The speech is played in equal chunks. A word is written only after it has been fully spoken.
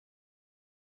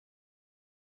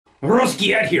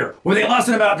Rusky Ed here, with a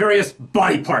lesson about various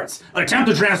body parts.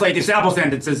 Attempt to translate the sample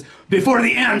sentences before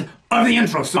the end of the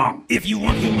intro song. If you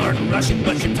want to learn Russian,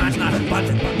 but your time's not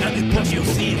abundant, now the books you'll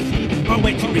see are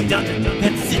way too redundant.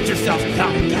 Then sit yourself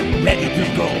down and get ready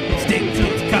to go. Stay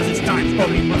tuned, cause it's time for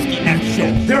the Rusky Ed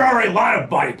Show. There are a lot of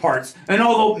body parts, and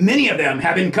although many of them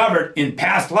have been covered in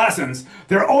past lessons,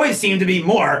 there always seem to be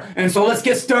more, and so let's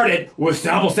get started with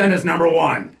sample sentence number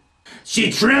 1.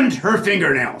 She trimmed her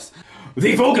fingernails.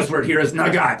 The focus word here is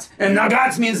nogotь, and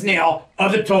nogotь means nail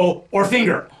of the toe or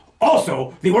finger.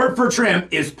 Also, the word for trim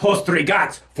is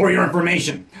постригать, for your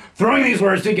information. Throwing these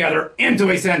words together into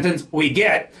a sentence, we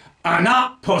get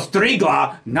она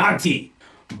постригла ногти.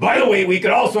 By the way, we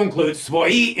could also include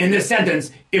свои in this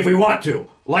sentence if we want to,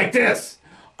 like this.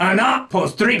 Она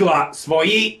постригла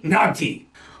свои ногти.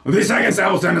 The second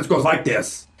sample sentence goes like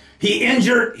this. He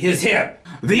injured his hip.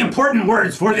 The important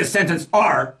words for this sentence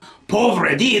are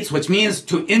повредить, which means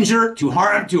to injure, to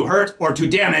harm, to hurt, or to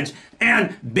damage,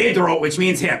 and бедро, which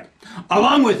means hip.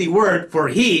 Along with the word for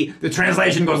he, the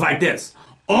translation goes like this.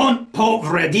 Он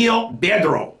повредил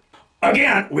бедро.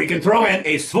 Again, we can throw in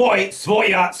a свой,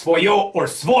 своя, своё, or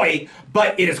свой,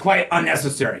 but it is quite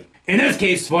unnecessary. In this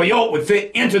case, своё would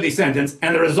fit into the sentence,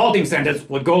 and the resulting sentence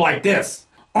would go like this.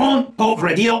 Он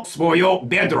повредил своё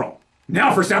бедро.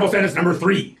 Now for sample sentence number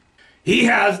 3. He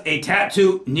has a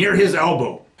tattoo near his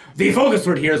elbow. The focus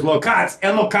word here is локоть,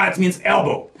 and локоть means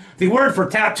elbow. The word for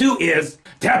tattoo is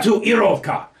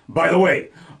татуировка. By the way,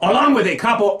 along with a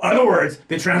couple other words,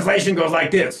 the translation goes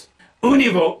like this. У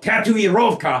него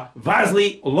татуировка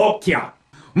возле локтя.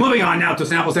 Moving on now to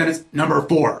sample sentence number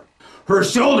 4. Her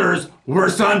shoulders were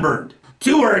sunburned.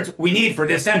 2 words we need for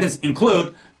this sentence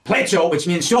include плечо, which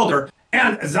means shoulder,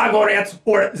 and загорец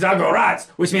or загорать,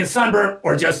 which means sunburn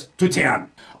or just to tan.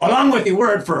 Along with the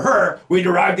word for her, we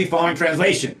derive the following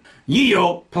translation.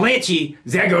 Ее плечи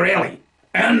загорели.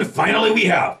 And finally we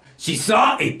have, she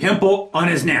saw a pimple on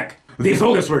his neck. The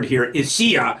focus word here is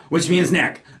шия, which means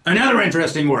neck. Another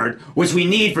interesting word, which we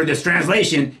need for this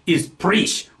translation, is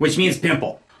прыщ, which means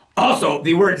pimple. Also,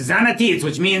 the word заметить,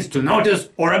 which means to notice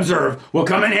or observe, will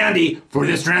come in handy for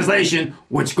this translation,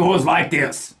 which goes like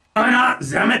this. Она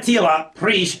заметила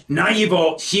прыщ на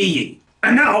его шее.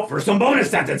 And now for some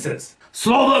bonus sentences.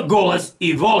 Слово голос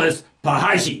и волос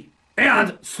похожи.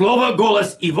 And слово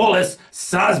голос и волос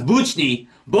созвучны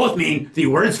both mean the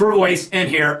words for voice and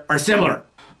hair are similar.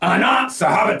 Она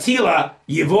схватила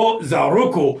его за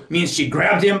руку means she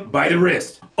grabbed him by the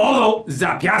wrist. Although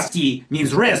запястье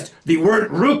means wrist, the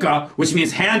word рука, which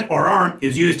means hand or arm,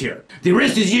 is used here. The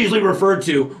wrist is usually referred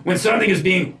to when something is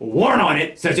being worn on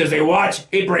it, such as a watch,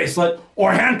 a bracelet,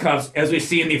 or handcuffs, as we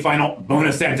see in the final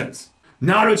bonus sentence.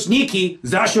 Наручники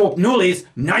защелкнулись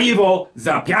на его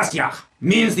запястьях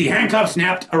means the handcuff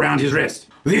snapped around his wrist.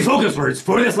 The focus words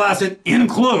for this lesson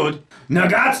include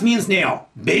ноготь means nail,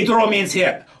 бедро means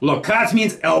hip, локоть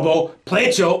means elbow,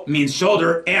 плечо means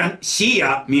shoulder, and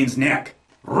шия means neck.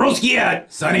 Rusky Ed,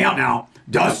 signing out now.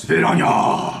 До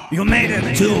свидания. You made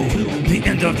it to the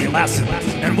end of the lesson,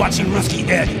 and watching Rusky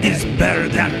Ed is better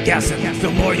than guessing. The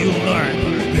more you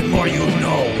learn, the more you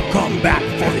know. Come back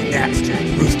for the next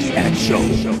Rusky Ed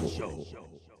Show.